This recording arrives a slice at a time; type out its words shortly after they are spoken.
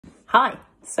Hi,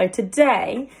 so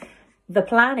today the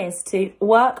plan is to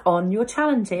work on your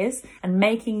challenges and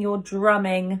making your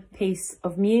drumming piece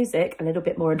of music a little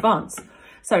bit more advanced.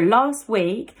 So last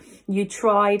week you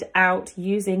tried out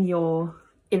using your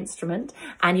instrument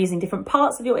and using different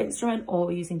parts of your instrument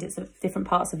or using different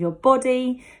parts of your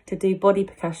body to do body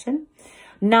percussion.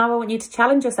 Now I want you to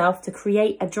challenge yourself to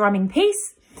create a drumming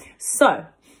piece. So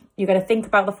you're going to think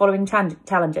about the following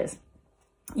challenges.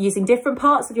 Using different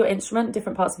parts of your instrument,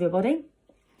 different parts of your body,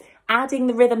 adding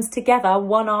the rhythms together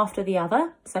one after the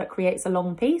other, so it creates a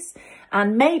long piece.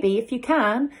 And maybe, if you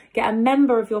can, get a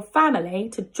member of your family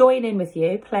to join in with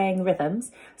you playing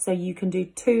rhythms, so you can do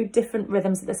two different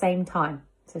rhythms at the same time.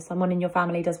 So someone in your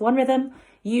family does one rhythm,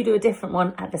 you do a different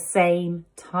one at the same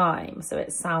time, so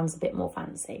it sounds a bit more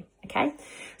fancy, okay?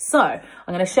 So I'm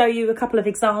going to show you a couple of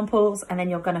examples and then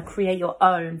you're going to create your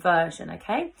own version,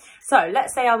 okay? So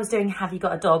let's say I was doing Have You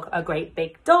Got a Dog, a Great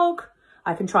Big Dog.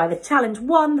 I can try the challenge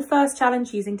one, the first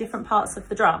challenge, using different parts of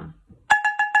the drum.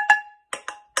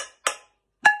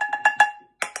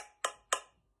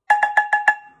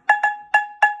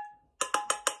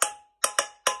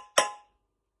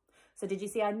 So did you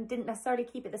see I didn't necessarily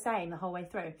keep it the same the whole way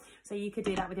through? So you could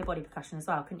do that with your body percussion as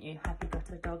well, couldn't you? Have you got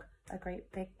a dog, a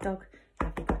great big dog?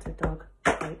 Have you got a dog,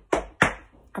 a great...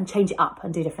 And change it up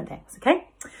and do different things, okay?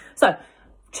 So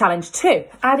challenge two,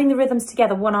 adding the rhythms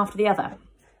together one after the other.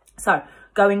 So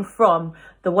going from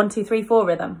the 1, 2, 3, 4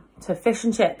 rhythm to Fish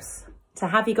and Chips, to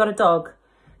Have You Got a Dog,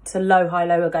 to Low, High,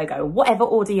 Low, Go, Go, whatever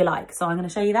order you like. So I'm going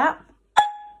to show you that.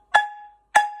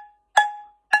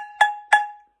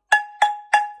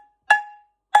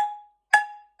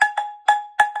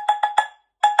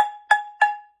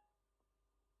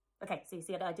 Okay, so you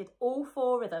see I did all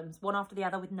 4 rhythms, one after the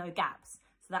other with no gaps.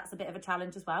 So that's a bit of a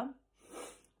challenge as well.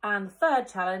 And the third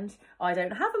challenge, I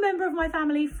don't have a member of my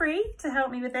family free to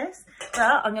help me with this, but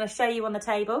I'm going to show you on the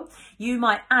table. You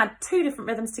might add 2 different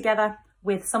rhythms together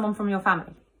with someone from your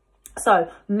family. So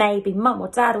maybe mum or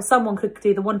dad or someone could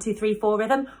do the 1, 2, 3, 4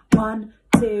 rhythm. 1,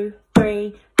 2,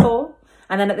 3, 4.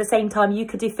 And then at the same time, you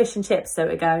could do Fish and Chips. So it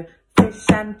would go fish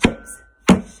and chips,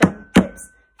 fish and chips,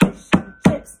 fish and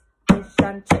chips, fish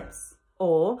and chips.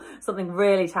 Or something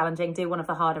really challenging, do one of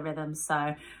the harder rhythms.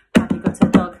 So have you got a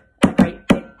dog, a great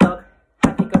big dog?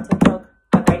 Have you got a dog,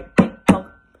 a great big dog?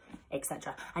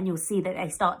 Etc. And you'll see that they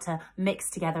start to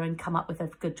mix together and come up with a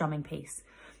good drumming piece.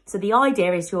 So the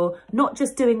idea is you're not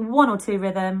just doing 1 or 2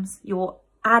 rhythms, you're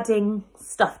adding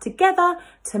stuff together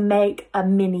to make a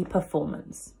mini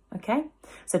performance. Okay?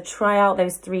 So try out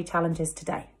those 3 challenges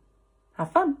today.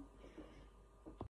 Have fun.